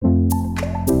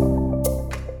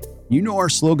You know our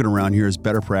slogan around here is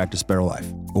better practice, better life.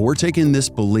 But we're taking this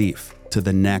belief to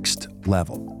the next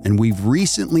level. And we've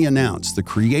recently announced the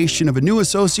creation of a new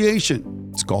association.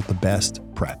 It's called the Best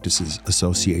Practices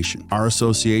Association. Our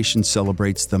association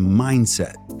celebrates the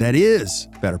mindset that is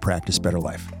better practice, better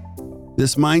life.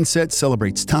 This mindset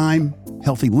celebrates time,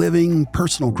 healthy living,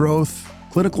 personal growth,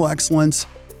 clinical excellence,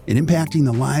 and impacting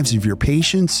the lives of your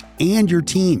patients and your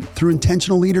team through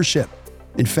intentional leadership.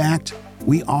 In fact,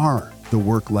 we are the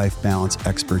work-life balance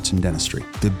experts in dentistry.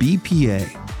 The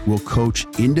BPA will coach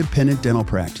independent dental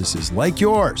practices like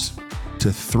yours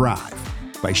to thrive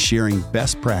by sharing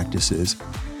best practices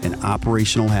and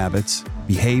operational habits,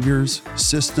 behaviors,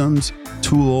 systems,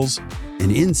 tools,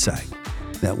 and insight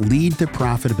that lead to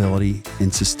profitability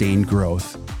and sustained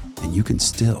growth, and you can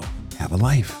still have a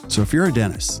life. So if you're a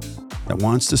dentist that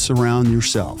wants to surround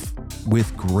yourself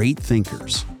with great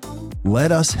thinkers,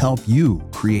 let us help you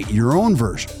create your own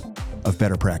version of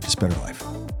better practice, better life.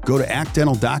 Go to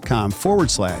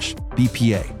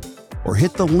actdental.com/BPA or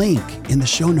hit the link in the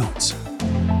show notes.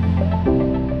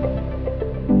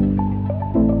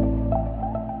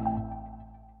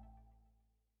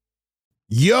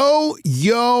 Yo,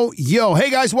 yo, yo.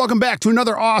 Hey guys, welcome back to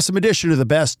another awesome edition of the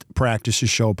Best Practices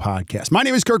Show podcast. My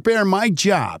name is Kirk Bear, and my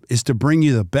job is to bring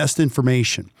you the best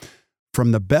information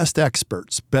from the best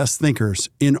experts, best thinkers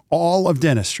in all of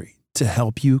dentistry to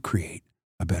help you create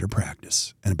a better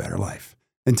practice and a better life.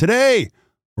 And today,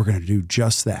 we're going to do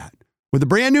just that with a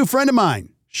brand new friend of mine,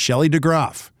 Shelley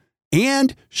DeGroff.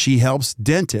 And she helps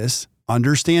dentists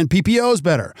understand PPOs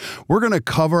better. We're going to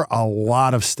cover a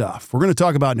lot of stuff. We're going to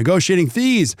talk about negotiating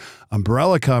fees,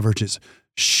 umbrella coverages,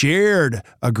 shared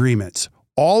agreements,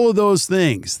 all of those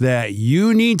things that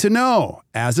you need to know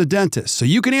as a dentist so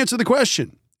you can answer the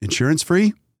question, insurance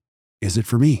free? Is it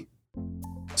for me?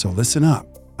 So listen up.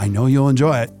 I know you'll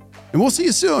enjoy it, and we'll see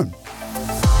you soon.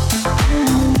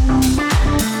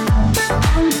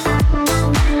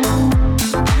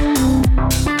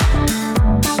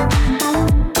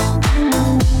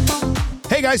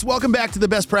 Hey guys, welcome back to the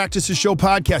Best Practices Show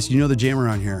podcast. You know the jam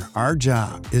around here. Our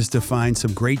job is to find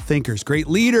some great thinkers, great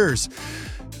leaders,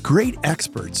 great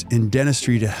experts in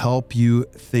dentistry to help you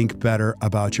think better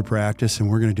about your practice. And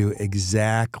we're going to do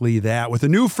exactly that with a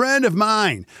new friend of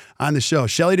mine on the show,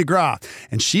 Shelley DeGroff.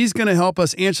 And she's going to help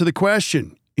us answer the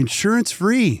question, insurance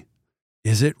free,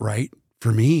 is it right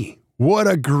for me? What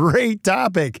a great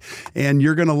topic. And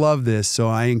you're going to love this. So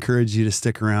I encourage you to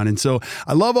stick around. And so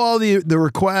I love all the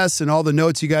requests and all the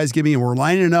notes you guys give me. And we're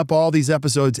lining up all these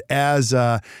episodes as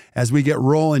we get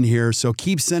rolling here. So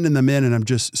keep sending them in. And I'm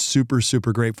just super,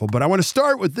 super grateful. But I want to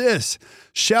start with this.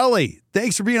 Shelley,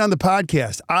 thanks for being on the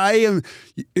podcast. I am,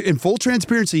 in full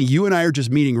transparency, you and I are just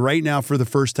meeting right now for the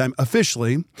first time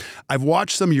officially. I've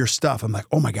watched some of your stuff. I'm like,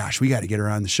 oh my gosh, we got to get her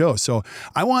on the show. So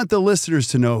I want the listeners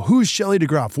to know, who's Shelley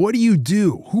DeGroff? What do you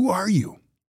do? Who are you?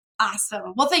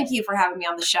 Awesome. Well, thank you for having me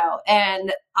on the show.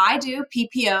 And I do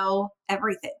PPO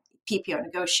everything. PPO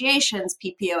negotiations,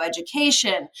 PPO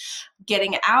education,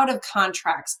 getting out of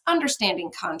contracts,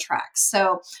 understanding contracts.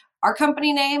 So our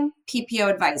company name, PPO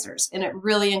Advisors, and it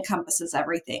really encompasses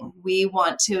everything. We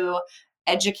want to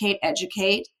educate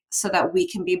so that we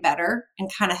can be better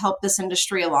and kind of help this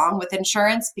industry along with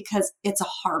insurance, because it's a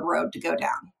hard road to go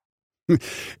down.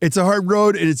 It's a hard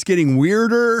road, and it's getting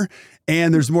weirder,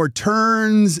 and there's more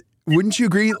turns. Wouldn't you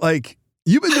agree? Like,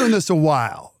 you've been doing this a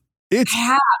while. It's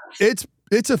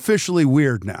officially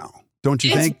weird now, don't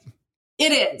you think?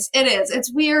 It is.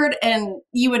 It's weird. And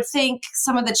you would think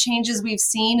some of the changes we've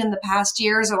seen in the past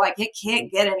years are like, it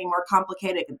can't get any more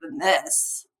complicated than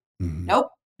this. Mm-hmm.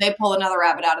 Nope. They pull another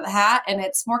rabbit out of the hat and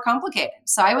it's more complicated.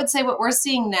 So I would say what we're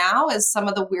seeing now is some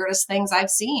of the weirdest things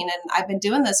I've seen. And I've been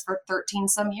doing this for 13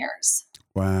 some years.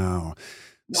 Wow.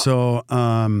 Yeah. So,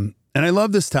 and I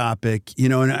love this topic,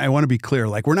 and I want to be clear,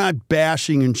 like, we're not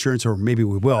bashing insurance, or maybe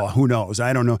we will, who knows?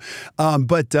 I don't know.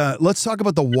 But let's talk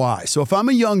about the why. So if I'm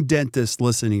a young dentist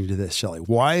listening to this, Shelley,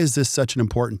 why is this such an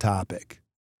important topic?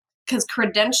 Because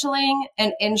credentialing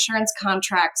and insurance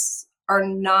contracts are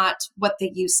not what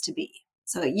they used to be.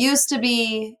 So it used to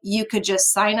be you could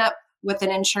just sign up with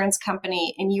an insurance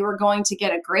company and you were going to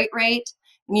get a great rate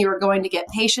and you were going to get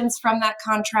patients from that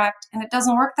contract. And it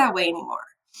doesn't work that way anymore.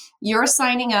 You're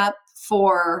signing up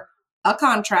for a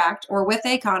contract or with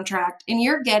a contract, and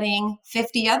you're getting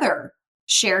 50 other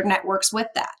shared networks with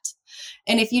that.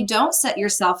 And if you don't set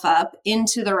yourself up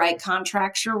into the right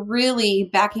contracts, you're really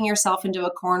backing yourself into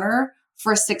a corner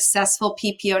for successful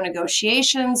PPO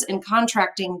negotiations and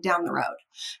contracting down the road.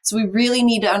 So we really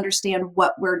need to understand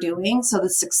what we're doing so the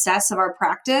success of our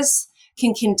practice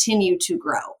can continue to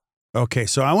grow. Okay,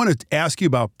 so I want to ask you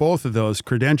about both of those,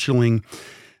 credentialing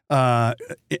uh,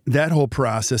 that whole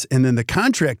process. And then the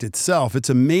contract itself, it's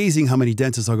amazing how many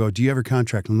dentists I'll go, do you have a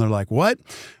contract? And they're like, what?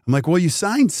 I'm like, well, you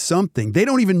signed something. They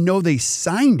don't even know they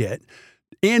signed it.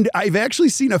 And I've actually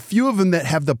seen a few of them that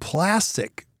have the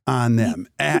plastic on them.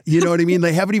 You know what I mean?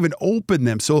 They haven't even opened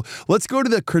them. So let's go to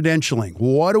the credentialing.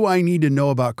 What do I need to know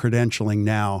about credentialing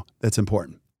now that's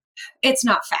important? It's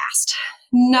not fast.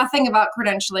 Nothing about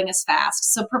credentialing is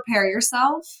fast. So prepare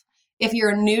yourself. If you're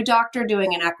a new doctor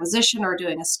doing an acquisition or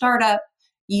doing a startup,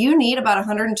 you need about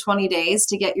 120 days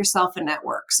to get yourself a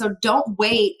network. So don't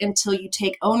wait until you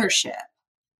take ownership.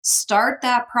 Start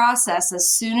that process as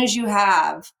soon as you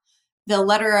have the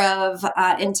letter of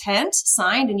intent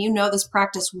signed and you know this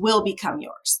practice will become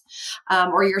yours,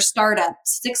 or your startup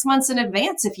 6 months in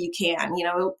advance if you can. You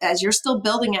know, as you're still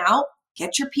building out,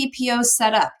 get your PPOs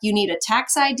set up. You need a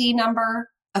tax ID number,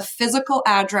 a physical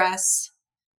address,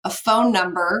 a phone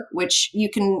number, which you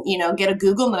can, get a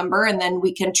Google number and then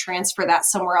we can transfer that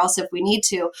somewhere else if we need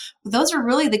to. But those are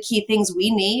really the key things we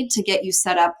need to get you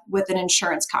set up with an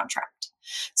insurance contract.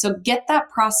 So get that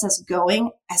process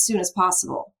going as soon as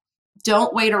possible.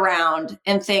 Don't wait around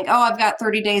and think, oh, I've got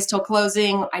 30 days till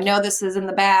closing. I know this is in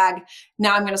the bag.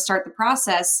 Now I'm going to start the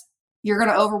process. You're going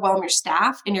to overwhelm your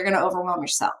staff and you're going to overwhelm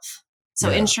yourself.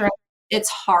 So insurance, it's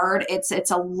hard.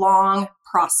 It's a long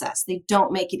process. They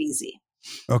don't make it easy.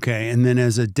 Okay. And then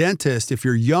as a dentist, if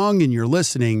you're young and you're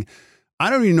listening, I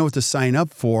don't even know what to sign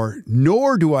up for,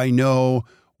 nor do I know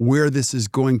where this is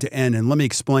going to end. And let me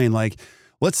explain,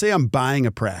 let's say I'm buying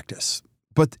a practice,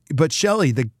 but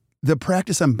Shelley, the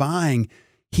practice I'm buying,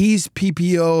 he's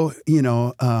PPO,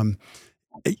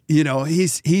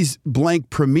 he's blank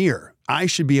Premier. I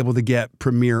should be able to get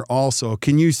Premier also.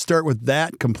 Can you start with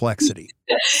that complexity?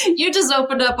 You just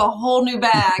opened up a whole new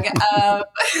bag of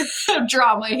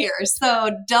drama here. So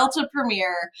Delta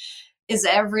Premier is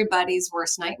everybody's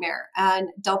worst nightmare. And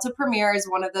Delta Premier is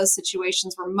one of those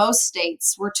situations where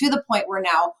we're to the point where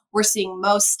now we're seeing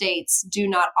most states do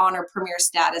not honor Premier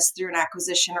status through an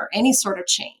acquisition or any sort of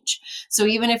change. So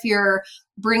even if you're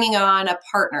bringing on a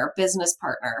business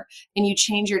partner, and you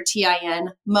change your TIN,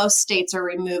 most states are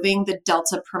removing the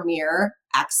Delta Premier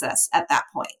access at that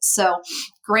point. So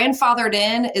grandfathered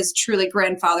in is truly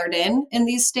grandfathered in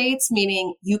these states,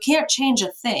 meaning you can't change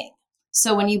a thing.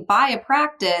 So when you buy a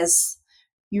practice,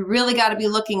 you really got to be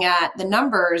looking at the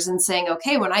numbers and saying,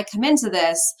 okay, when I come into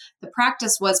this, the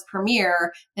practice was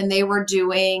Premier and they were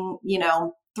doing,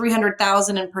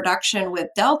 300,000 in production with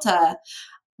Delta.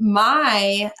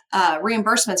 My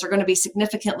reimbursements are going to be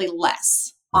significantly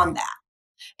less on that.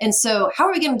 And so how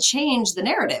are we going to change the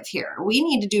narrative here? We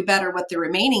need to do better with the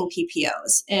remaining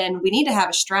PPOs and we need to have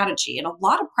a strategy. And a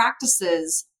lot of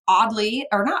practices, oddly,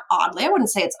 or not oddly, I wouldn't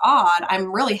say it's odd.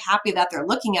 I'm really happy that they're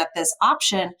looking at this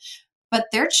option, but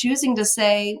they're choosing to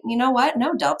say, you know what?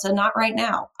 No, Delta, not right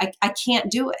now. I can't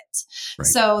do it. Right.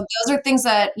 So those are things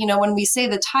that, when we say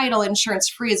the title insurance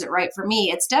free, is it right for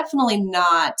me? It's definitely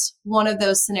not one of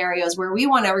those scenarios where we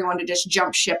want everyone to just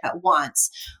jump ship at once.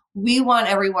 We want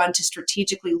everyone to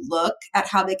strategically look at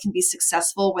how they can be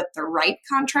successful with the right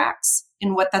contracts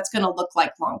and what that's going to look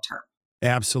like long term.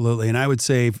 Absolutely. And I would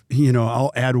say,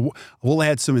 we'll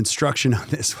add some instruction on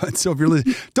this one. So if you're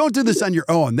listening, don't do this on your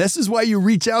own. This is why you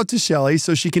reach out to Shelley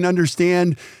so she can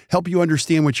help you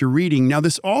understand what you're reading. Now,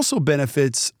 this also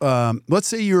benefits, let's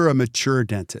say you're a mature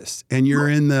dentist and you're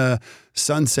in the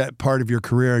sunset part of your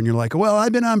career and you're like, well,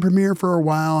 I've been on Premier for a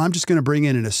while. I'm just going to bring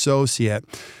in an associate.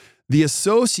 The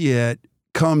associate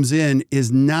comes in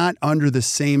is not under the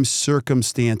same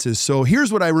circumstances. So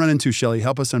here's what I run into, Shelley.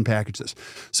 Help us unpackage this.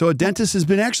 So a dentist has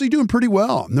been actually doing pretty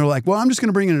well. And they're like, well, I'm just going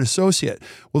to bring in an associate.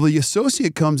 Well, the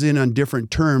associate comes in on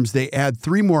different terms. They add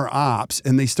 3 more ops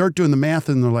and they start doing the math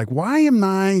and they're like, why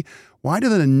do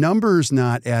the numbers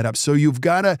not add up? So you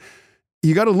got to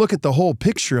look at the whole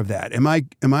picture of that. Am I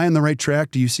on the right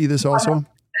track? Do you see this also?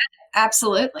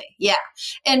 Absolutely. Yeah.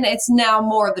 And it's now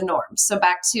more the norm. So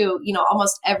back to,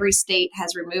 almost every state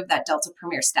has removed that Delta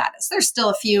Premier status. There's still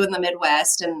a few in the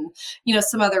Midwest and,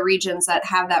 some other regions that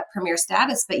have that Premier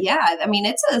status. But yeah,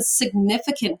 it's a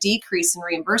significant decrease in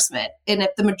reimbursement. And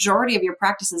if the majority of your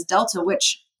practice is Delta,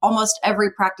 which almost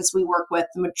every practice we work with,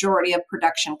 the majority of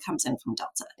production comes in from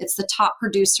Delta. It's the top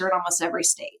producer in almost every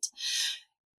state.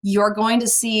 You're going to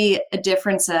see a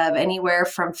difference of anywhere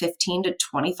from 15 to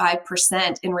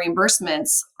 25% in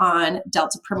reimbursements on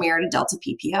Delta Premier to Delta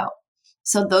PPO.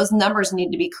 So those numbers need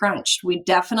to be crunched. We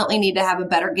definitely need to have a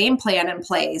better game plan in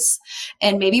place.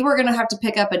 And maybe we're going to have to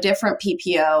pick up a different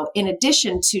PPO in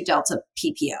addition to Delta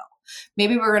PPO.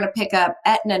 Maybe we're going to pick up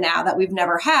Aetna now that we've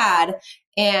never had.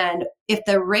 And if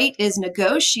the rate is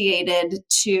negotiated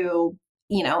to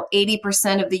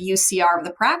 80% of the UCR of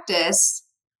the practice,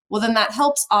 well, then that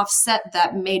helps offset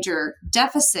that major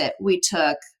deficit we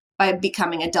took by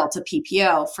becoming a Delta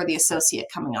PPO for the associate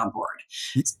coming on board.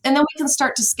 And then we can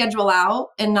start to schedule out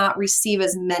and not receive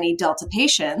as many Delta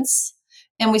patients.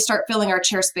 And we start filling our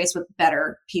chair space with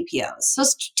better PPOs. So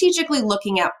strategically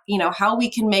looking at, how we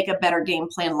can make a better game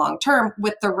plan long-term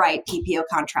with the right PPO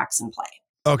contracts in play.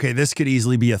 Okay, this could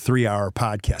easily be a 3-hour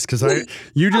podcast because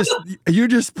you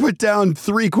just put down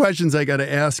 3 questions I got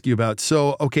to ask you about.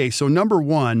 So number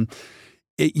one,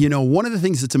 one of the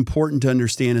things that's important to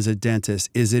understand as a dentist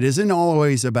is it isn't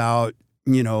always about,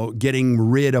 getting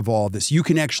rid of all this. You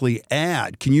can actually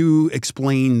add. Can you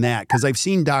explain that? Because I've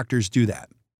seen doctors do that.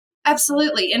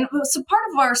 Absolutely. And so part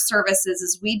of our services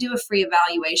is we do a free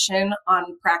evaluation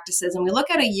on practices, and we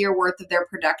look at a year worth of their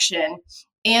production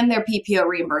and their PPO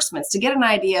reimbursements to get an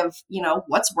idea of,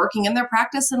 what's working in their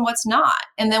practice and what's not.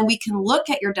 And then we can look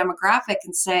at your demographic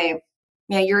and say,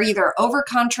 you're either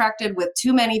over-contracted with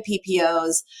too many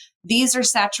PPOs, these are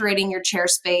saturating your chair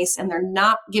space, and they're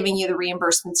not giving you the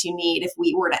reimbursements you need. If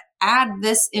we were to add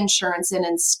this insurance in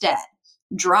instead,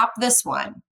 drop this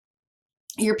one,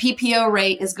 your PPO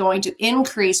rate is going to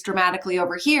increase dramatically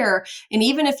over here. And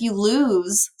even if you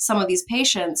lose some of these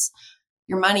patients,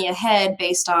 your money ahead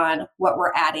based on what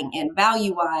we're adding in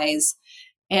value-wise.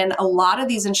 And a lot of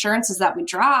these insurances that we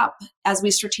drop, as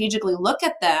we strategically look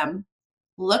at them,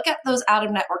 look at those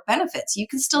out-of-network benefits. You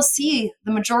can still see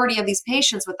the majority of these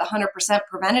patients with 100%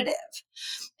 preventative.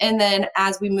 And then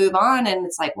as we move on and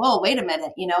it's like, well, wait a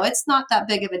minute, it's not that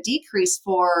big of a decrease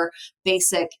for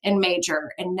basic and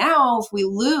major. And now if we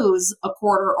lose a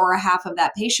quarter or a half of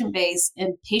that patient base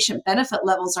and patient benefit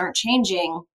levels aren't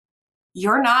changing,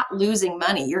 you're not losing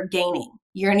money, you're gaining.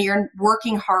 You're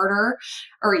working harder,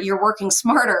 or you're working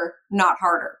smarter, not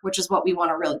harder, which is what we want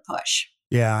to really push.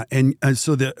 Yeah. And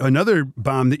so another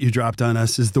bomb that you dropped on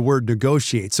us is the word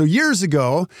negotiate. So years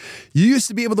ago, you used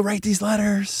to be able to write these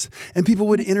letters and people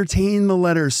would entertain the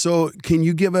letters. So can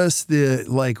you give us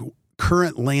the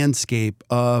current landscape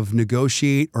of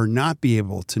negotiate or not be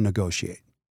able to negotiate?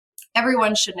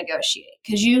 Everyone should negotiate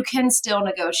because you can still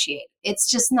negotiate. It's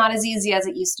just not as easy as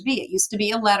it used to be. It used to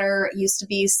be a letter. It used to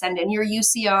be send in your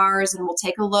UCRs and we'll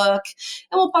take a look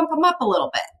and we'll bump them up a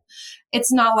little bit.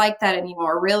 It's not like that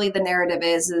anymore. Really, the narrative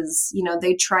is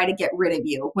they try to get rid of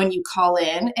you when you call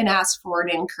in and ask for an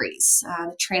increase.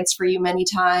 They transfer you many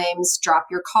times, drop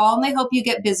your call, and they hope you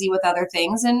get busy with other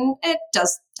things, and it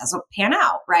doesn't pan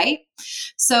out, right?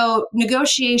 So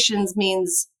negotiations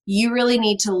means you really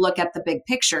need to look at the big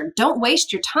picture. Don't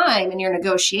waste your time in your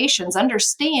negotiations.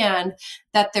 Understand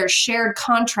that there's shared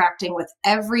contracting with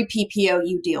every PPO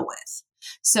you deal with.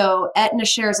 So Aetna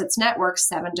shares its network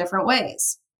 7 different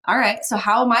ways. All right, so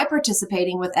how am I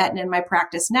participating with Aetna in my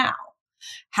practice now?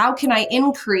 How can I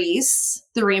increase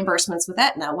the reimbursements with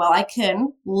Aetna? Well, I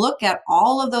can look at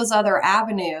all of those other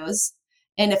avenues,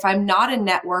 and if I'm not in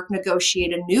network,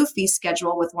 negotiate a new fee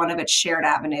schedule with one of its shared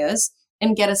avenues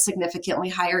and get a significantly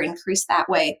higher increase that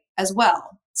way as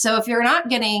well. So if you're not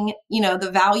getting,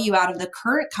 the value out of the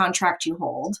current contract you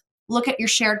hold, look at your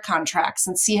shared contracts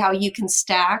and see how you can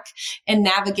stack and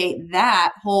navigate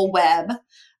that whole web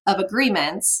of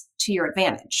agreements to your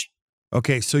advantage.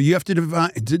 Okay, so you have to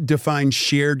define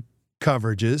shared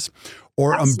coverages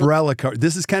or umbrella coverage.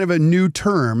 This is kind of a new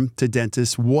term to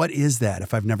dentists. What is that,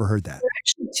 if I've never heard that?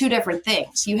 They're actually 2 different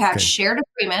things. You have shared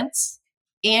agreements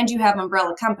and you have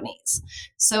umbrella companies.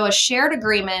 So a shared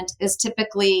agreement is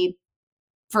typically,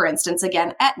 for instance,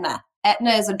 again, Aetna.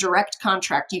 Aetna is a direct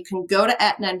contract. You can go to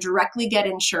Aetna and directly get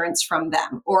insurance from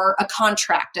them, or a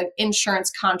contract, an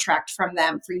insurance contract from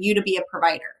them for you to be a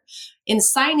provider. In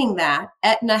signing that,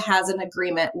 Aetna has an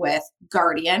agreement with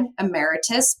Guardian,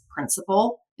 Emeritus,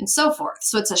 Principal, and so forth.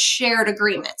 So it's a shared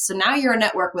agreement. So now you're a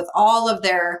network with all of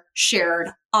their shared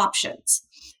options.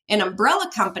 An umbrella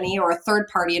company or a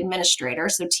third-party administrator,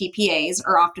 so TPAs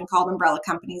are often called umbrella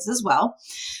companies as well.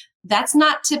 That's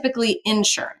not typically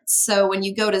insurance. So when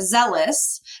you go to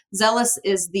Zealous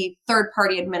is the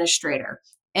third-party administrator,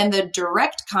 and the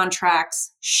direct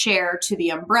contracts share to the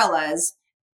umbrellas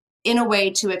in a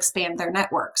way to expand their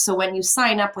network. So when you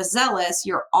sign up with Zealous,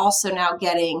 you're also now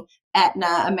getting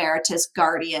Aetna, Emeritus,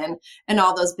 Guardian, and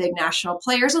all those big national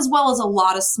players, as well as a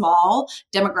lot of small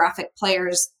demographic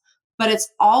players. But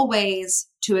it's always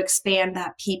to expand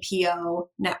that PPO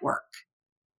network.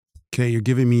 Okay, you're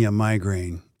giving me a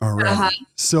migraine already.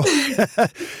 So,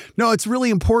 no, it's really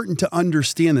important to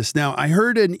understand this. Now, I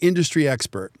heard an industry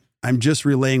expert, I'm just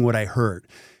relaying what I heard,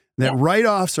 that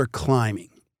write-offs are climbing.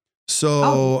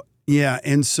 So Yeah.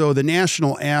 And so the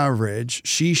national average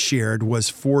she shared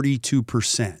was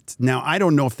 42%. Now, I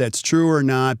don't know if that's true or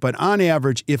not, but on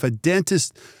average, if a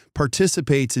dentist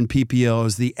participates in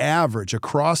PPOs, the average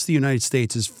across the United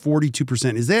States is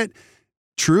 42%. Is that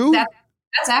true?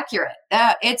 That's accurate.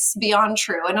 It's beyond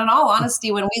true. And in all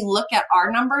honesty, when we look at our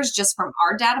numbers just from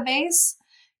our database,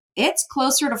 it's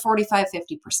closer to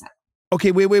 45-50%.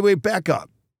 Okay, wait, back up.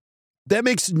 That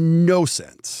makes no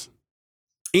sense.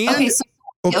 And okay, so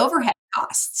the overhead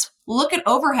costs. Look at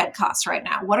overhead costs right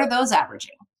now. What are those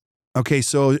averaging? Okay,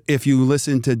 so if you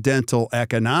listen to dental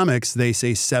economics, they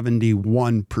say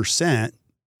 71%.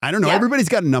 I don't know. Yep. Everybody's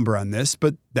got a number on this,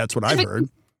 but that's what I've heard.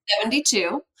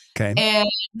 72. Okay. And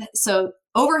so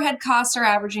overhead costs are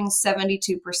averaging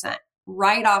 72%.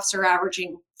 Write-offs are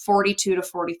averaging 42 to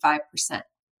 45%.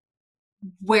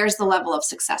 Where's the level of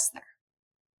success there?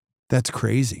 That's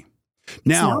crazy.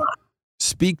 Now,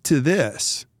 speak to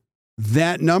this.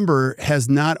 That number has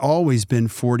not always been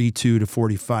 42 to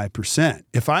 45%.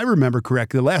 If I remember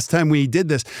correctly, the last time we did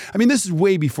this, I mean, this is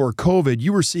way before COVID.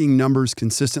 You were seeing numbers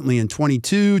consistently in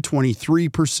 22,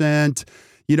 23%,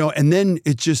 and then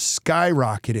it just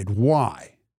skyrocketed.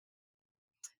 Why?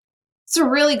 It's a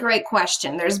really great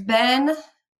question. There's been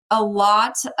a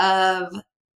lot of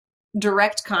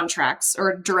direct contracts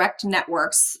or direct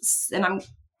networks, and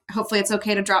hopefully it's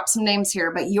okay to drop some names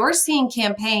here, but you're seeing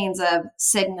campaigns of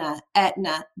Cigna,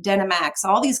 Aetna, Dynamax,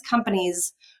 all these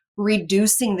companies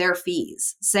reducing their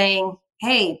fees, saying,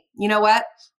 hey, you know what?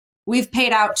 We've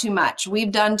paid out too much.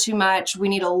 We've done too much. We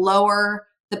need to lower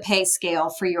the pay scale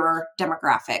for your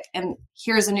demographic. And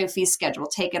here's a new fee schedule.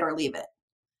 Take it or leave it.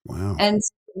 Wow. And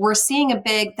we're seeing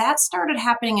that started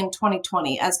happening in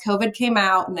 2020 as COVID came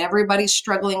out and everybody's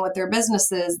struggling with their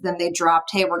businesses. Then they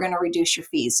dropped, hey, we're going to reduce your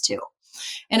fees too.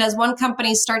 And as one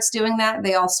company starts doing that,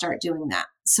 they all start doing that.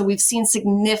 So we've seen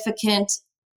significant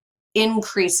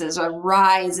increases or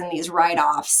rise in these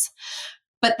write-offs,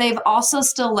 but they've also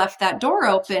still left that door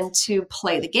open to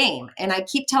play the game. And I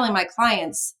keep telling my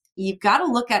clients, you've got to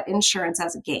look at insurance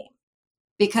as a game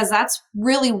because that's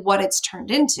really what it's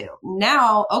turned into.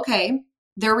 Now, okay,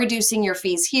 they're reducing your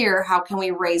fees here. How can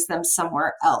we raise them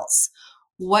somewhere else?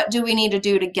 What do we need to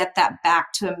do to get that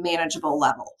back to a manageable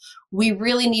level? We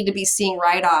really need to be seeing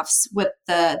write-offs with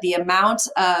the amount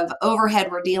of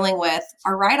overhead we're dealing with.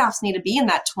 Our write-offs need to be in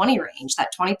that 20 range,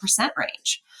 that 20%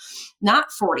 range,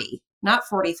 not 40, not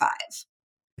 45.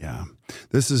 Yeah,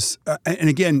 this is, and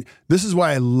again, this is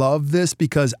why I love this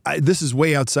because this is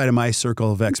way outside of my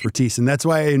circle of expertise. And that's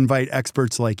why I invite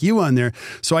experts like you on there.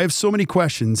 So I have so many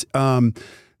questions.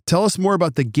 Tell us more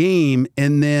about the game.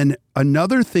 And then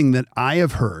another thing that I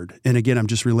have heard, and again, I'm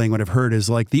just relaying what I've heard, is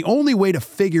like the only way to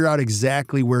figure out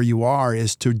exactly where you are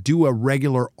is to do a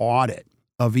regular audit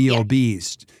of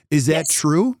EOBs. Yeah. Is that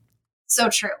true? So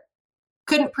true.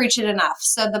 Couldn't preach it enough.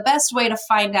 So the best way to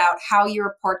find out how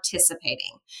you're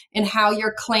participating and how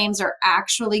your claims are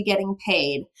actually getting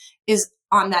paid is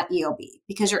on that EOB,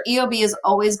 because your EOB is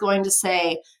always going to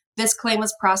say, this claim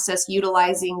was processed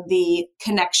utilizing the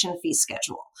connection fee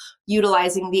schedule,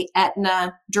 utilizing the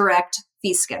Aetna direct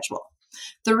fee schedule.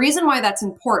 The reason why that's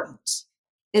important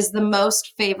is the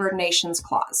most favored nations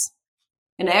clause.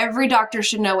 And every doctor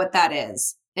should know what that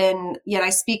is. And yet I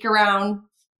speak around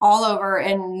all over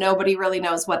and nobody really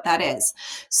knows what that is.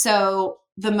 So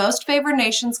the most favored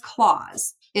nations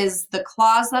clause is the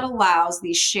clause that allows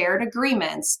these shared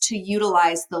agreements to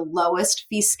utilize the lowest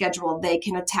fee schedule they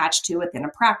can attach to within a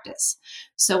practice.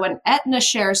 So when Aetna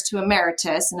shares to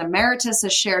Emeritus and Emeritus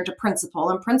is shared to Principal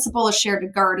and Principal is shared to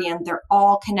Guardian, they're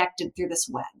all connected through this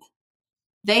web.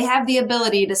 They have the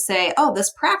ability to say, oh,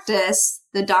 this practice,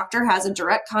 the doctor has a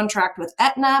direct contract with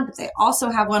Aetna, but they also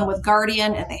have one with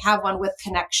Guardian and they have one with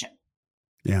Connection.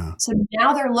 Yeah. So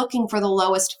now they're looking for the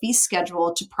lowest fee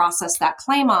schedule to process that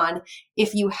claim on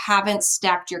if you haven't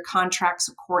stacked your contracts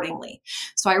accordingly.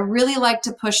 So I really like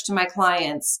to push to my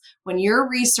clients when you're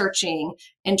researching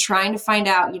and trying to find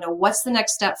out, what's the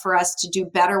next step for us to do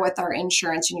better with our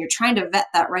insurance and you're trying to vet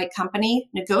that right company,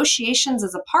 negotiations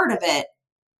is a part of it,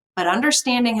 but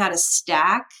understanding how to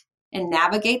stack and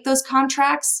navigate those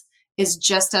contracts is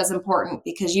just as important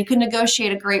because you can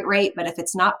negotiate a great rate, but if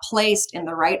it's not placed in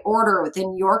the right order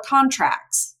within your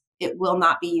contracts, it will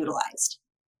not be utilized.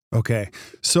 Okay.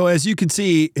 So as you can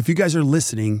see, if you guys are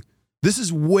listening, this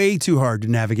is way too hard to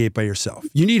navigate by yourself.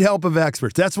 You need help of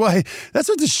experts. That's what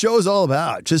this show is all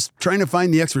about, just trying to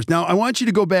find the experts. Now, I want you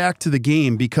to go back to the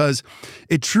game because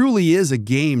it truly is a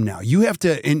game now. You have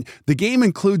to, and the game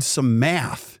includes some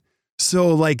math.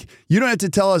 So you don't have to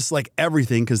tell us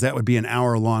everything because that would be an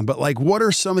hour long, but what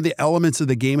are some of the elements of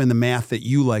the game and the math that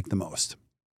you like the most?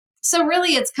 So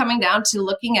really it's coming down to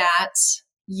looking at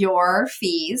your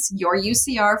fees, your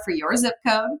UCR for your zip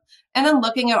code, and then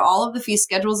looking at all of the fee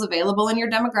schedules available in your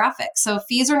demographic. So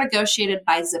fees are negotiated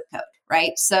by zip code,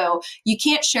 right? So you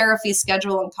can't share a fee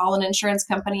schedule and call an insurance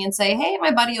company and say, hey,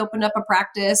 my buddy opened up a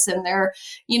practice and they're,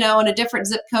 in a different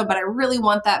zip code, but I really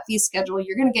want that fee schedule.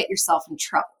 You're going to get yourself in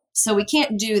trouble. So we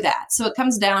can't do that. So it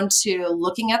comes down to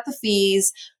looking at the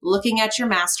fees, looking at your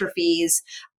master fees.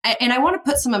 And I want to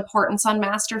put some importance on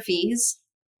master fees.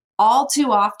 All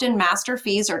too often, master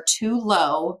fees are too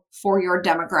low for your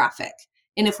demographic.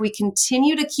 And if we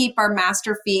continue to keep our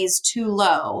master fees too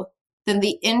low, then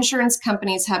the insurance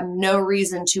companies have no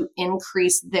reason to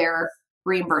increase their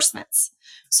reimbursements.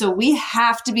 So we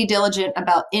have to be diligent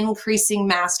about increasing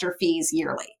master fees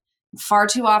yearly. Far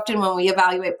too often when we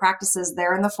evaluate practices,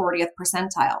 they're in the 40th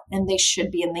percentile and they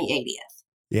should be in the 80th.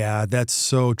 Yeah, that's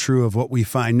so true of what we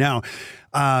find now.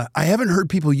 I haven't heard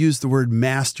people use the word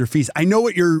master fees. I know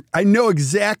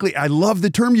exactly. I love the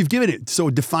term you've given it. So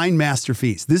define master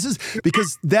fees. This is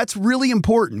because that's really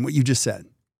important, what you just said.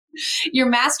 Your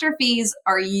master fees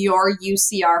are your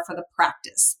UCR for the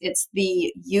practice. It's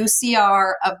the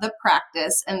UCR of the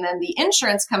practice. And then the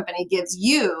insurance company gives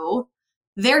you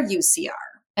their UCR.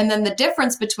 And then the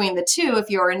difference between the two, if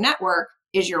you're a network,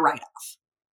 is your write-off.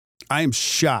 I am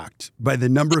shocked by the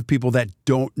number of people that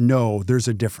don't know there's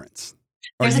a difference.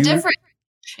 There's a difference.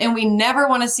 And we never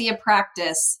want to see a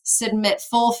practice submit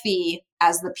full fee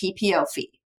as the PPO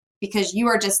fee because you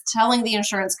are just telling the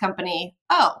insurance company,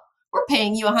 oh, we're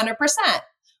paying you 100%.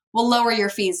 We'll lower your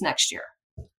fees next year.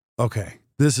 Okay.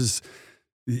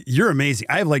 You're amazing.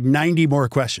 I have like 90 more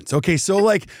questions. Okay. So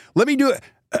let me do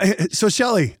it. So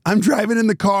Shelley, I'm driving in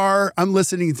the car. I'm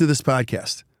listening to this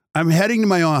podcast. I'm heading to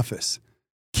my office.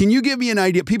 Can you give me an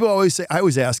idea? People always say, I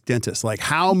always ask dentists, like,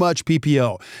 how much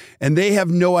PPO? And they have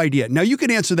no idea. Now, you can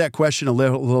answer that question a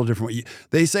little different way.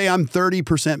 They say, I'm 30%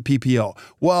 PPO.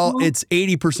 Well, it's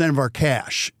 80% of our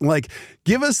cash. Like,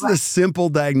 give us the simple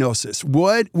diagnosis.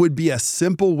 What would be a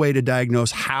simple way to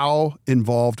diagnose how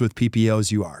involved with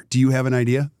PPOs you are? Do you have an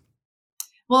idea?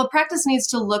 Well, a practice needs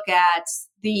to look at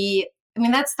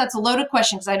that's a loaded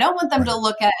question because I don't want them to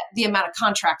look at the amount of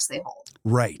contracts they hold.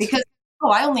 Right. Because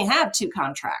I only have 2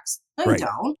 contracts. No, you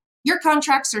don't. Your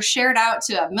contracts are shared out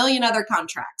to a million other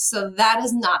contracts. So that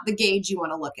is not the gauge you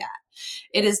want to look at.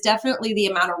 It is definitely the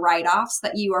amount of write-offs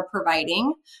that you are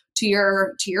providing to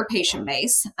your patient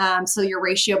base. So your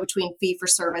ratio between fee for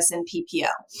service and PPO.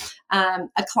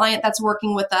 A client that's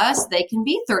working with us, they can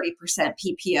be 30%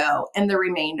 PPO and the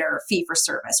remainder fee for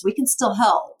service. We can still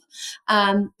help.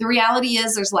 The reality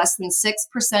is there's less than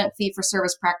 6% fee for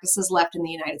service practices left in the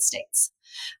United States.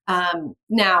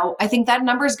 Now, I think that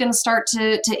number is going to start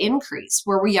to increase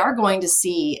where we are going to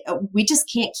see, we just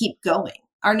can't keep going.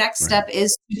 Our next step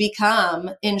is to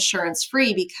become insurance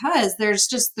free because there's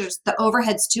the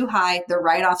overhead's too high, the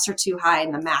write-offs are too high,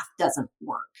 and the math doesn't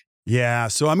work. Yeah.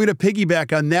 So I'm going to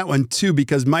piggyback on that one too,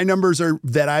 because my numbers are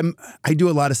that I do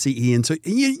a lot of CE. And so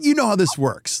you know how this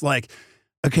works. Like,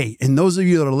 okay, and those of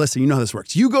you that are listening, you know how this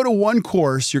works. You go to one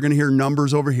course, you're going to hear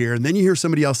numbers over here, and then you hear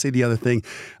somebody else say the other thing.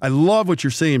 I love what you're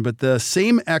saying, but the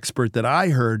same expert that I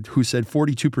heard who said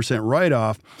 42%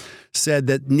 write-off said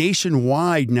that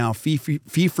nationwide now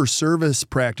fee-for-service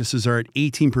practices are at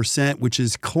 18%, which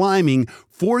is climbing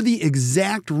for the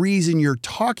exact reason you're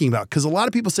talking about. Because a lot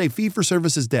of people say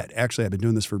fee-for-service is dead. Actually, I've been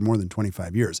doing this for more than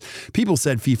 25 years. People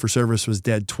said fee-for-service was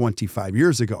dead 25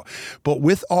 years ago. But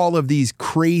with all of these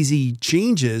crazy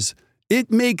changes, it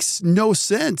makes no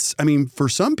sense. I mean, for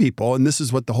some people, and this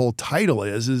is what the whole title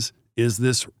is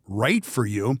this right for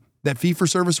you, that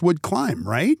fee-for-service would climb,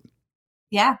 right?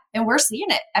 Yeah. And we're seeing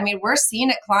it. I mean, we're seeing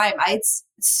it climb. It's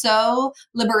so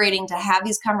liberating to have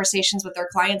these conversations with our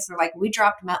clients. They're like, we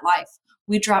dropped MetLife.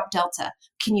 We dropped Delta.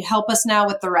 Can you help us now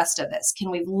with the rest of this?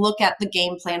 Can we look at the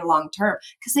game plan long term?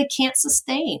 Because they can't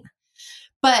sustain.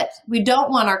 But we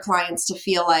don't want our clients to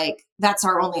feel like that's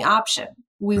our only option.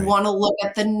 We want to look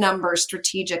at the numbers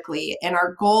strategically. And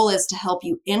our goal is to help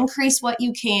you increase what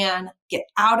you can, get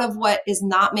out of what is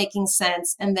not making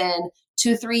sense, and then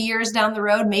 2-3 years down the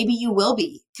road, maybe you will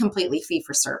be completely fee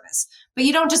for service. But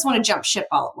you don't just want to jump ship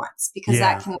all at once because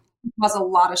that can cause a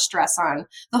lot of stress on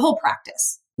the whole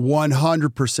practice.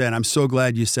 100%. I'm so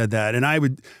glad you said that. And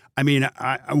I'm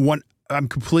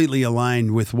completely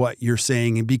aligned with what you're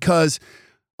saying. And because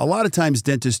a lot of times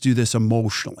dentists do this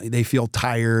emotionally. They feel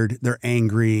tired, they're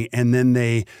angry, and then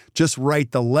they just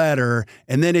write the letter,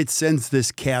 and then it sends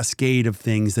this cascade of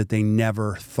things that they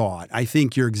never thought. I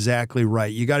think you're exactly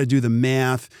right. You got to do the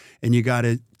math, and you got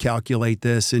to calculate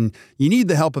this, and you need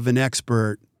the help of an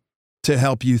expert to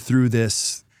help you through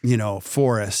this,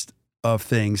 forest of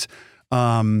things.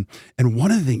 And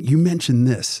one of the things you mentioned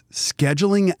this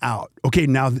scheduling out. Okay,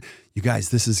 now you guys,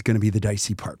 this is going to be the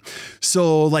dicey part.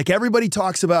 So like everybody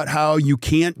talks about how you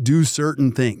can't do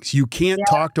certain things. You can't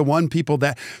talk to one people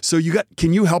that, so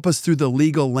can you help us through the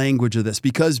legal language of this?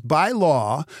 Because by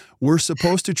law, we're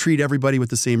supposed to treat everybody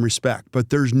with the same respect, but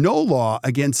there's no law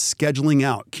against scheduling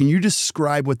out. Can you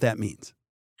describe what that means?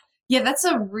 Yeah, that's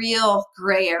a real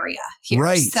gray area here.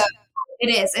 Right. So it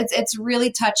is. It's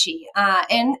really touchy.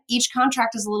 And each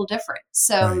contract is a little different.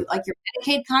 So like your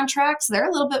Medicaid contracts, they're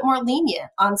a little bit more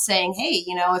lenient on saying, hey,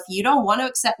 if you don't want to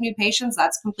accept new patients,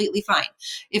 that's completely fine.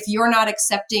 If you're not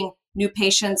accepting new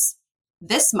patients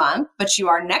this month, but you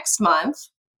are next month,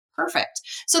 perfect.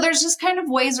 So there's just kind of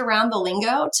ways around the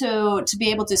lingo to be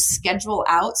able to schedule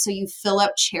out so you fill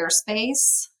up chair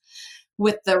space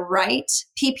with the right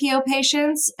PPO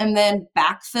patients and then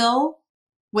backfill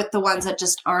with the ones that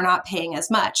just are not paying as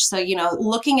much. So,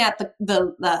 looking at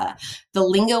the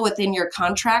lingo within your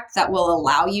contract that will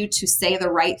allow you to say the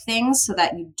right things so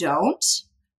that you don't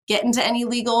get into any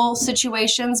legal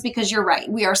situations, because you're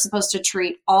right. We are supposed to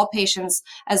treat all patients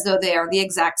as though they are the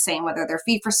exact same, whether they're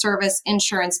fee-for-service,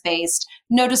 insurance-based,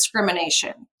 no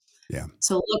discrimination. Yeah.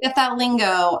 So look at that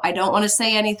lingo. I don't want to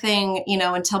say anything,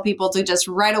 and tell people to just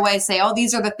right away say, oh,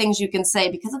 these are the things you can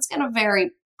say, because it's going to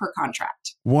vary per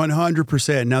contract.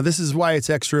 100%. Now, this is why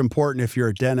it's extra important if you're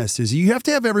a dentist, is you have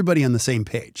to have everybody on the same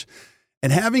page.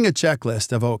 And having a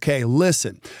checklist of, okay,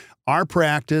 listen, our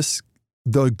practice,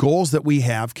 the goals that we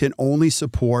have can only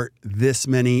support this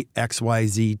many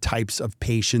XYZ types of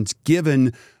patients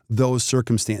given those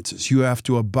circumstances. You have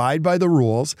to abide by the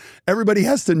rules. Everybody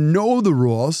has to know the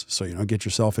rules so you don't get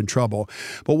yourself in trouble.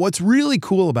 But what's really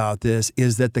cool about this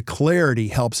is that the clarity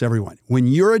helps everyone. When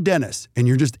you're a dentist and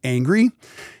you're just angry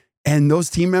and those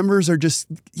team members are just,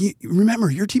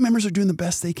 remember, your team members are doing the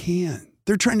best they can.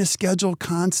 They're trying to schedule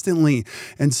constantly.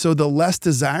 And so the less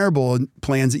desirable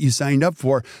plans that you signed up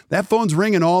for, that phone's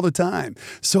ringing all the time.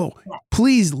 So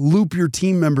please loop your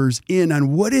team members in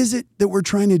on what is it that we're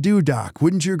trying to do, Doc.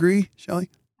 Wouldn't you agree,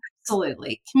 Shelley?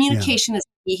 Absolutely. Communication is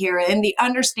key here, and the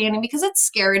understanding, because it's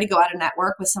scary to go out of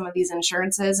network with some of these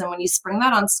insurances. And when you spring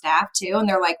that on staff too, and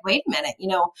they're like, wait a minute,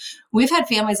 we've had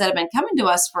families that have been coming to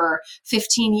us for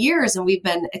 15 years and we've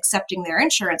been accepting their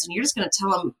insurance, and you're just going to tell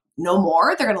them no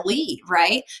more, they're going to leave,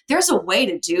 right? There's a way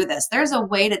to do this. There's a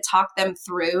way to talk them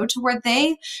through to where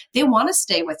they want to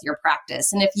stay with your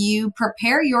practice. And if you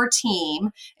prepare your team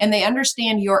and they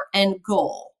understand your end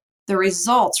goal, the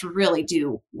results really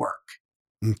do work.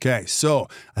 Okay, so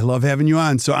I love having you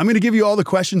on. So I'm going to give you all the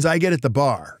questions I get at the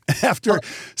bar after.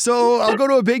 So I'll go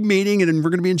to a big meeting, and we're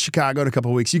going to be in Chicago in a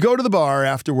couple of weeks. You go to the bar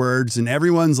afterwards, and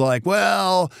everyone's like,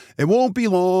 well, it won't be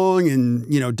long,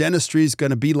 and, dentistry is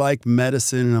going to be like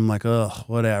medicine. And I'm like, oh,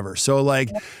 whatever. So,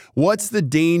 what's the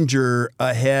danger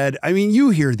ahead? I mean,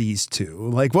 you hear these too.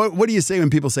 Like, what do you say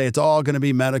when people say it's all going to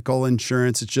be medical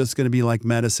insurance? It's just going to be like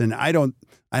medicine. I don't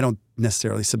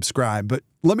necessarily subscribe, but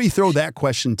let me throw that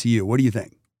question to you. What do you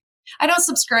think? I don't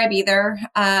subscribe either.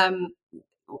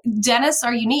 Dentists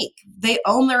are unique. They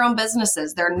own their own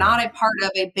businesses. They're not a part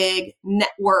of a big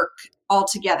network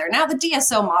altogether. Now the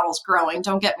DSO model's growing,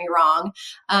 don't get me wrong.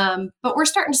 But we're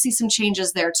starting to see some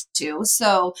changes there too.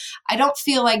 So I don't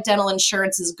feel like dental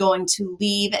insurance is going to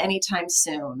leave anytime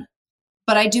soon.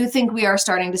 But I do think we are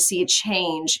starting to see a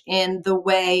change in the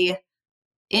way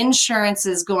insurance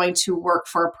is going to work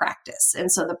for a practice.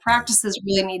 And so the practices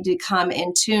really need to come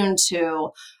in tune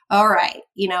to, all right,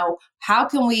 how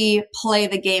can we play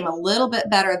the game a little bit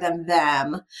better than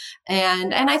them?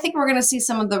 And I think we're going to see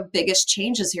some of the biggest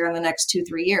changes here in the next 2-3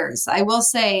 years. I will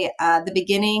say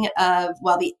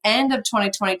the end of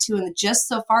 2022 and just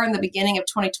so far in the beginning of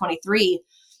 2023,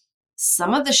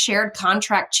 some of the shared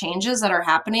contract changes that are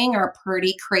happening are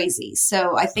pretty crazy.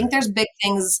 So I think there's big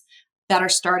things that are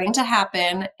starting to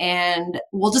happen, and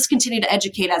we'll just continue to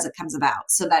educate as it comes about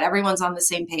so that everyone's on the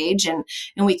same page and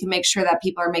we can make sure that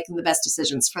people are making the best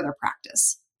decisions for their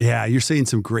practice. Yeah, you're saying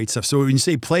some great stuff. So when you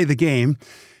say play the game,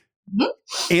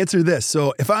 answer this.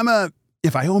 So if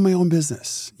I own my own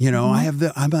business,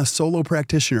 I'm a solo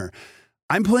practitioner.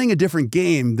 I'm playing a different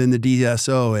game than the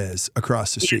DSO is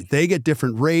across the street. They get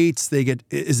different rates.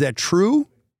 Is that true?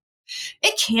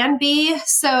 It can be.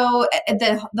 So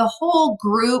the whole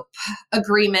group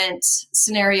agreement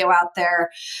scenario out there,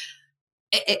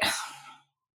 it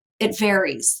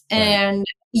varies. Right. And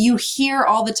you hear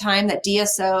all the time that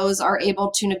DSOs are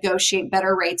able to negotiate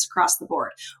better rates across the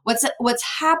board. What's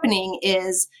happening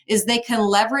is they can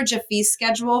leverage a fee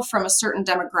schedule from a certain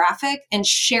demographic and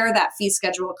share that fee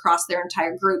schedule across their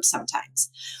entire group sometimes.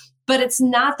 But it's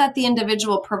not that the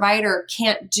individual provider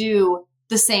can't do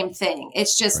the same thing.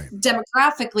 It's just Right.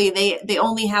 demographically, they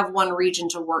only have one region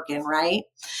to work in, right?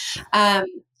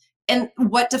 And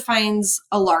what defines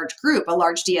a large group, a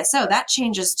large DSO, that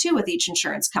changes too with each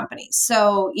insurance company.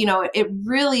 So, it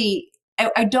really,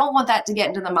 I don't want that to get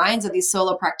into the minds of these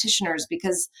solo practitioners,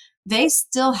 because they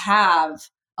still have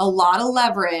a lot of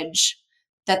leverage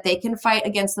that they can fight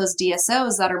against those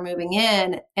DSOs that are moving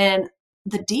in. And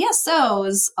the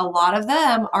DSOs, a lot of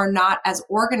them are not as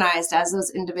organized as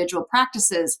those individual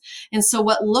practices. And so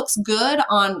what looks good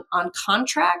on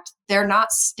contract, they're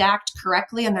not stacked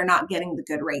correctly, and they're not getting the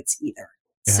good rates either.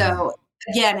 Yeah. So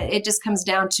again, it just comes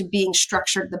down to being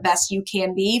structured the best you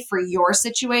can be for your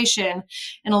situation.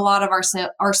 And a lot of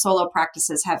our solo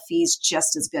practices have fees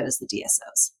just as good as the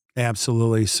DSOs.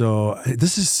 Absolutely. So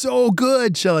this is so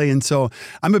good, Shelley. And so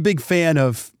I'm a big fan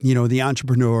of, the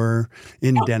entrepreneur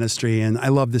in dentistry, and I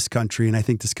love this country, and I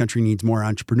think this country needs more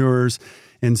entrepreneurs.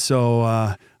 And so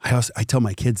I tell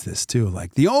my kids this too,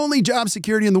 like the only job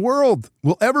security in the world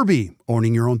will ever be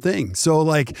owning your own thing. So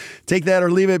like take that or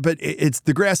leave it, but it's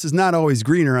the grass is not always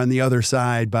greener on the other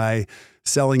side by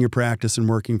selling your practice and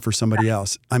working for somebody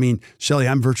else. I mean, Shelley,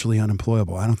 I'm virtually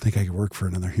unemployable. I don't think I could work for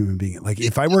another human being. Like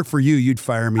if I work for you, you'd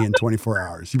fire me in 24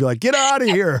 hours. You'd be like, get out of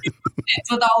here. It's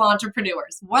with all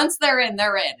entrepreneurs. Once they're in,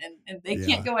 and they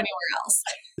can't go anywhere else.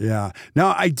 Yeah.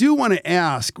 Now, I do want to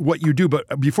ask what you do,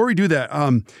 but before we do that,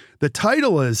 the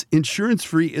title is Insurance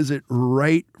Free, Is It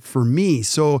Right for Me?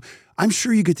 So I'm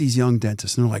sure you get these young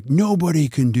dentists and they're like, nobody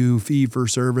can do fee for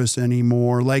service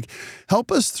anymore. Like,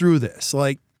 help us through this.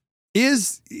 Like,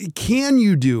 can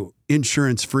you do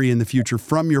insurance free in the future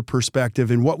from your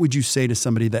perspective? And what would you say to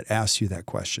somebody that asks you that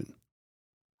question?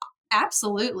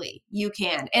 Absolutely, you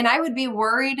can. And I would be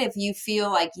worried if you feel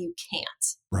like you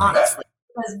can't, Right. honestly,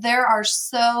 because there are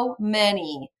so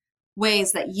many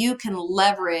ways that you can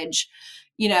leverage,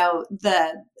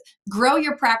 the grow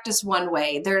your practice one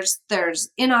way. There's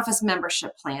in-office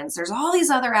membership plans. There's all these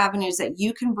other avenues that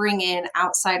you can bring in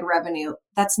outside revenue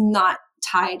that's not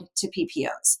tied to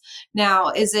PPOs. Now,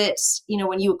 is it,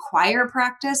 when you acquire a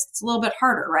practice, it's a little bit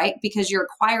harder, right? Because you're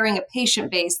acquiring a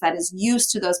patient base that is used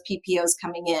to those PPOs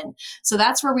coming in. So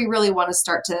that's where we really want to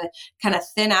start to kind of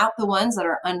thin out the ones that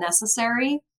are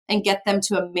unnecessary and get them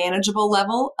to a manageable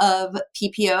level of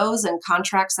PPOs and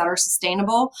contracts that are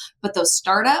sustainable. But those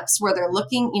startups where they're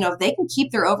looking, if they can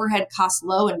keep their overhead costs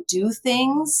low and do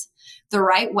things the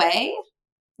right way,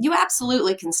 you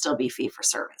absolutely can still be fee for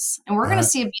service. And we're going to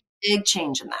see a big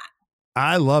change in that.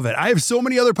 I love it. I have so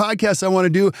many other podcasts I want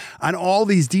to do on all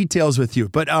these details with you,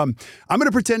 but I'm going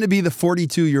to pretend to be the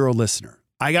 42-year-old listener.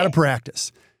 I got to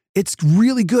practice. It's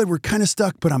really good. We're kind of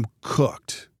stuck, but I'm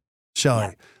cooked.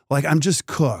 Shelley, like I'm just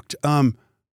cooked.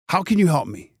 How can you help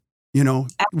me?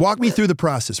 Walk me through the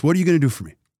process. What are you going to do for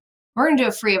me? We're going to do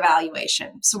a free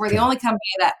evaluation. So we're the only company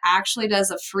that actually does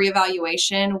a free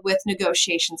evaluation with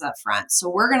negotiations up front. So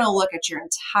we're going to look at your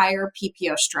entire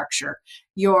PPO structure,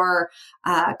 your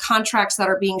contracts that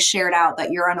are being shared out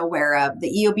that you're unaware of, the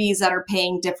EOBs that are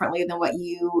paying differently than what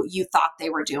you thought they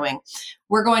were doing.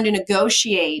 We're going to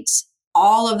negotiate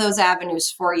all of those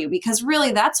avenues for you, because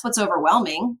really that's what's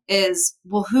overwhelming is,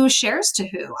 well, who shares to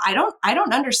who? I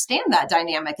don't understand that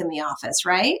dynamic in the office,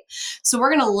 right? So we're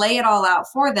going to lay it all out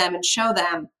for them and show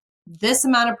them this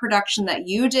amount of production that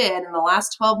you did in the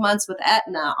last 12 months with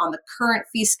Aetna on the current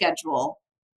fee schedule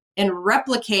and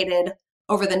replicated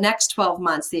over the next 12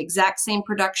 months, the exact same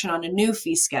production on a new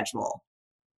fee schedule.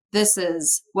 This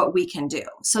is what we can do.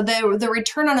 So the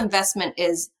return on investment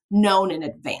is known in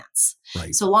advance.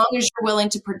 Right. So long as you're willing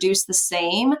to produce the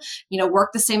same,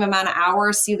 work the same amount of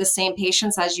hours, see the same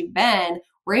patients as you've been,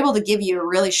 we're able to give you a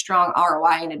really strong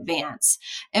ROI in advance.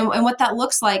 And what that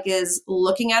looks like is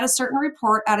looking at a certain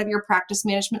report out of your practice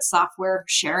management software,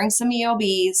 sharing some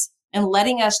EOBs, and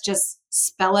letting us just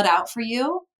spell it out for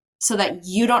you so that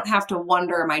you don't have to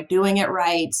wonder, am I doing it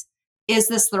right? Is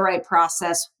this the right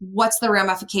process? What's the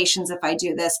ramifications if I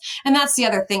do this? And that's the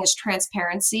other thing is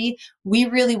transparency. We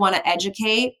really want to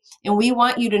educate, and we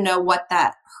want you to know what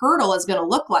that hurdle is going to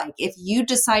look like. If you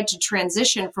decide to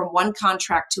transition from one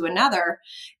contract to another,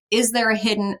 is there a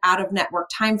hidden out-of-network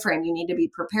timeframe you need to be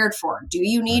prepared for? Do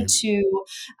you need to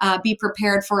be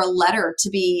prepared for a letter to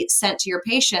be sent to your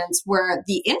patients where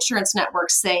the insurance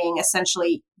network's saying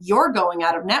essentially you're going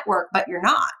out of network, but you're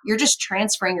not. You're just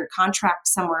transferring your contract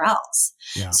somewhere else.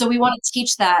 Yeah. So we want to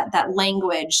teach that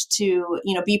language to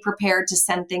be prepared to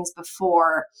send things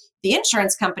before the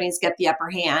insurance companies get the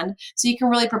upper hand, so you can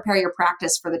really prepare your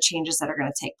practice for the changes that are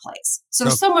going to take place. So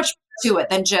there's so much to it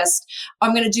than just,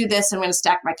 I'm going to do this and I'm going to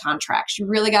stack my contracts. You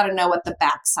really got to know what the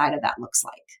backside of that looks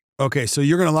like. Okay, so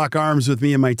you're going to lock arms with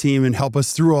me and my team and help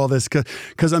us through all this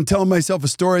because I'm telling myself a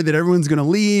story that everyone's going to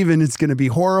leave and it's going to be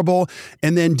horrible.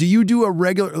 And then do you do a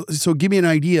regular, so give me an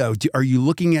idea. Are you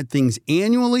looking at things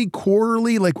annually,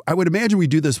 quarterly? Like I would imagine we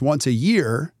do this once a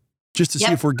year just to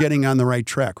see if we're getting on the right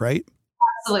track, right?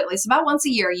 Absolutely. So about once a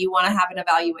year, you want to have an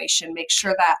evaluation. Make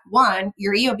sure that, one,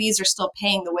 your EOBs are still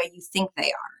paying the way you think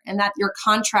they are, and that your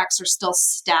contracts are still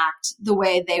stacked the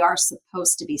way they are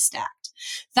supposed to be stacked.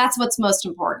 That's what's most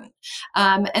important.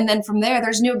 And then from there,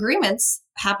 there's new agreements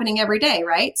happening every day,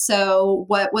 right? So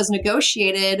what was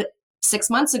negotiated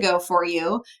 6 months ago for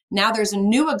you, now there's a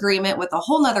new agreement with a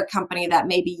whole nother company that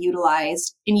may be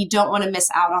utilized, and you don't want to miss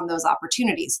out on those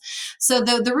opportunities. So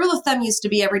the rule of thumb used to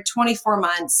be every 24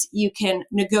 months, you can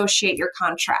negotiate your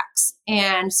contracts.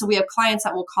 And so we have clients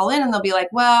that will call in and they'll be like,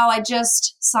 well, I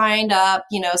just signed up,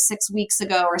 6 weeks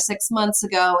ago or 6 months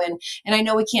ago. And I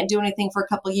know we can't do anything for a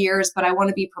couple of years, but I want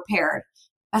to be prepared.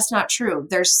 That's not true.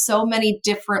 There's so many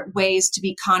different ways to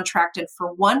be contracted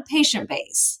for one patient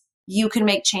base. You can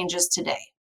make changes today.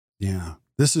 Yeah,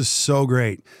 this is so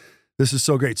great. This is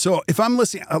so great. So if I'm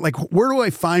listening, like, where do I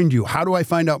find you? How do I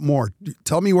find out more?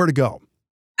 Tell me where to go.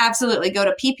 Absolutely. Go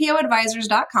to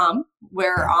ppoadvisors.com.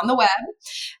 We're on the web,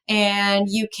 and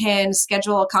you can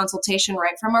schedule a consultation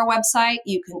right from our website.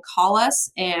 You can call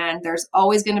us, and there's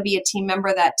always going to be a team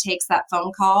member that takes that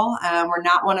phone call. We're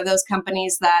not one of those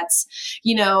companies that's,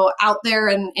 out there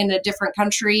in a different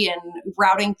country and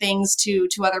routing things to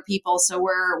other people. So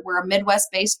we're a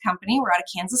Midwest-based company. We're out of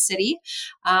Kansas City.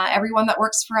 Everyone that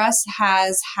works for us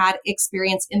has had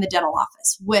experience in the dental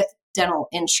office with dental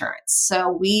insurance. So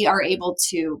we are able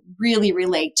to really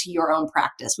relate to your own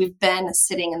practice. We've been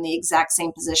sitting in the exact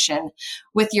same position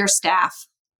with your staff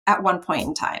at one point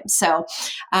in time. So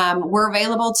we're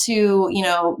available to,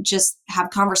 just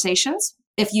have conversations.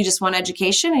 If you just want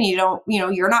education and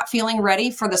you're not feeling ready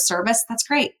for the service, that's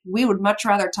great. We would much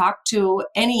rather talk to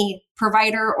any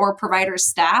provider or provider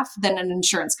staff than an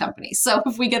insurance company. So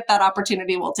if we get that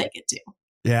opportunity, we'll take it too.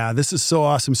 Yeah, this is so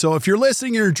awesome. So if you're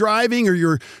listening, you're driving or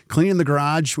you're cleaning the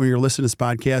garage when you're listening to this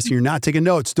podcast and you're not taking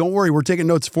notes, don't worry, we're taking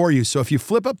notes for you. So if you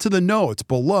flip up to the notes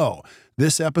below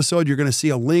this episode, you're going to see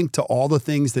a link to all the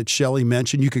things that Shelley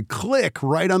mentioned. You could click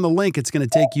right on the link. It's going to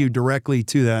take you directly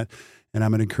to that. And I'm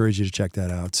going to encourage you to check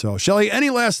that out. So Shelley, any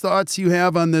last thoughts you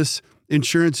have on this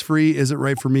insurance-free, is it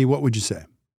right for me? What would you say?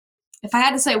 If I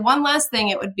had to say one last thing,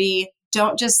 it would be,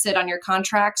 don't just sit on your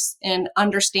contracts and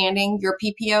understanding your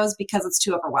PPOs because it's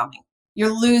too overwhelming.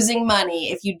 You're losing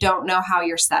money if you don't know how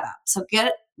you're set up. So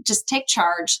just take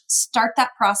charge, start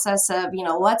that process of,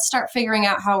 let's start figuring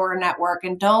out how we're a network,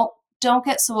 and don't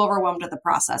get so overwhelmed with the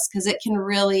process, because it can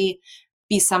really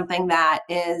be something that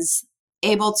is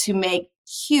able to make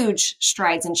huge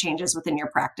strides and changes within your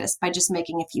practice by just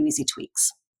making a few easy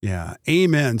tweaks. Yeah.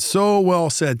 Amen. So well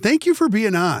said. Thank you for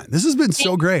being on. This has been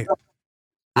so great.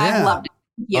 I've loved it.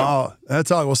 Yeah. Oh, that's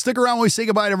all. Well, stick around when we say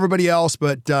goodbye to everybody else.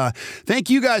 But thank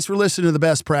you guys for listening to the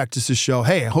Best Practices Show.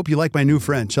 Hey, I hope you like my new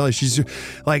friend, Shelley. She's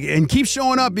and keep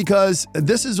showing up, because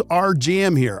this is our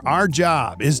jam here. Our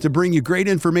job is to bring you great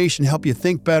information, help you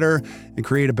think better, and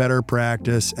create a better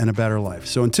practice and a better life.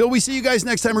 So until we see you guys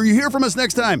next time, or you hear from us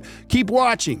next time, keep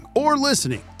watching or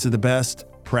listening to the Best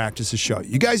Practices Show.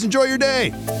 You guys enjoy your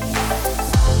day.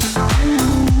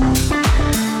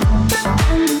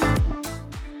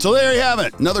 So there you have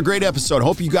it. Another great episode.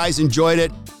 Hope you guys enjoyed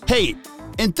it. Hey,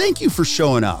 and thank you for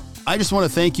showing up. I just want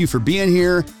to thank you for being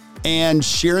here and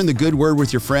sharing the good word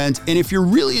with your friends. And if you're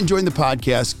really enjoying the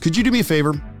podcast, could you do me a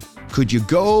favor? Could you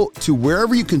go to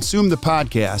wherever you consume the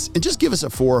podcast and just give us a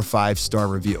 4 or 5 star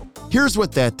review? Here's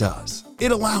what that does.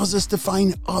 It allows us to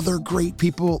find other great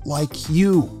people like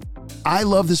you. I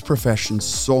love this profession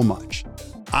so much.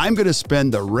 I'm going to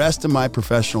spend the rest of my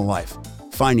professional life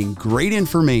finding great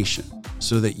information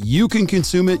so that you can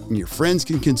consume it and your friends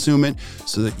can consume it,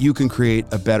 so that you can create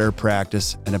a better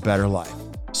practice and a better life.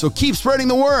 So keep spreading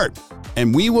the word,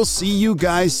 and we will see you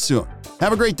guys soon.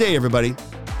 Have a great day, everybody.